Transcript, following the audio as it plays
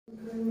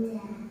Hương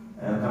Trà.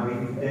 And how are you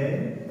today?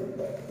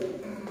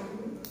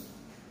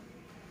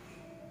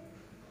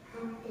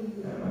 Happy.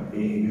 I'm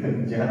happy. Good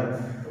job.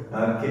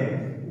 Okay.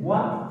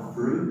 What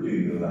fruit do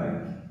you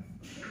like?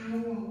 I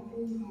like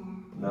pizza.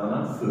 No,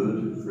 not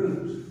food.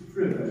 Fruit.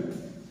 Fruit.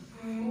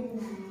 I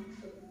like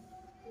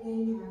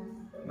mango.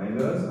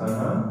 Mangoes?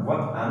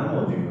 What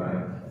animal do you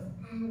like?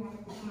 I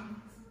like cat.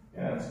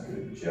 Yeah, that's a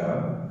good job.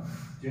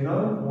 Do you know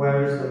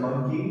where is the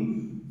monkey?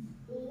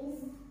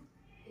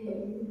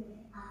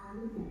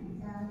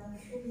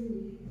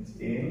 It's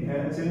in the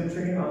tree. It's in the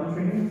tree, on the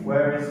tree.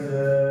 Where is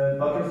the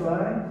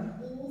butterfly?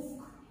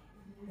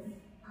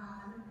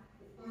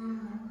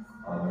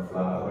 On the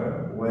flower.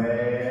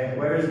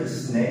 Where is the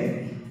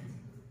snake?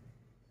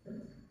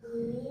 It's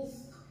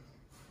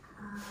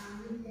on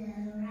the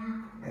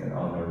rock. And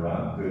on the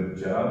rock. Good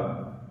job.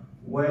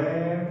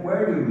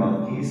 Where do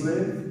monkeys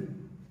live?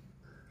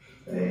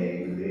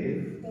 They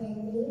live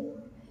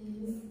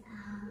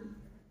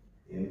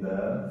in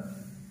the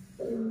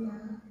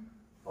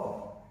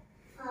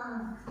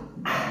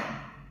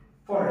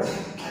forest.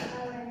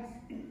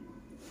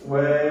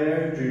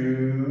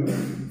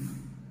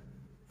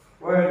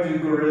 Where do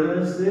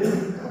gorillas live?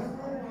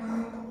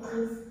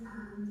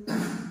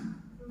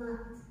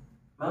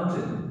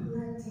 Mountain.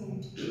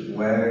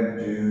 Where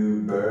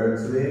do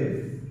birds live?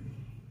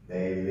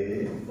 They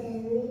live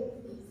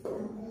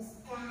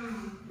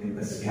in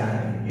the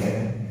sky.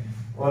 Yeah.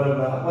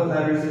 What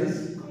letter is this?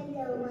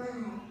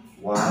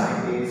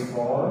 Y is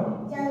for?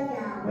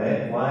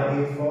 Y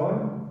is for?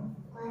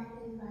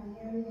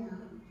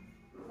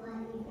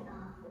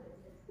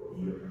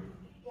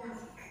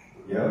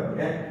 Yeah.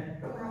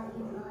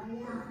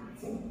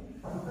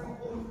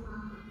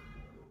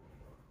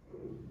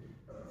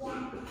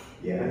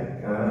 Yeah.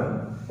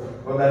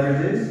 What letter is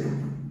this?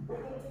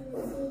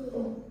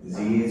 Z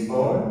is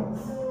for?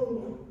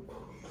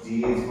 Z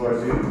is for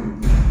zoo.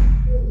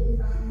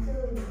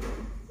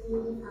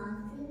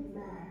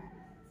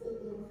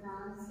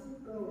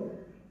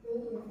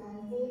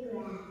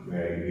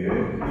 Very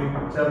good. Can you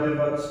tell me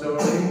about the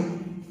story?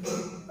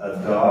 A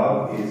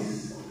dog is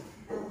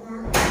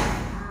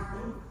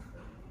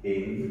in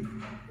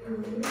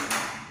the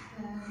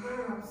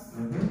house.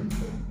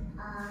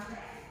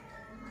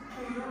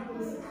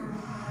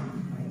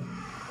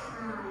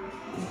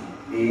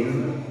 In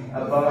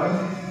a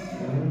barn.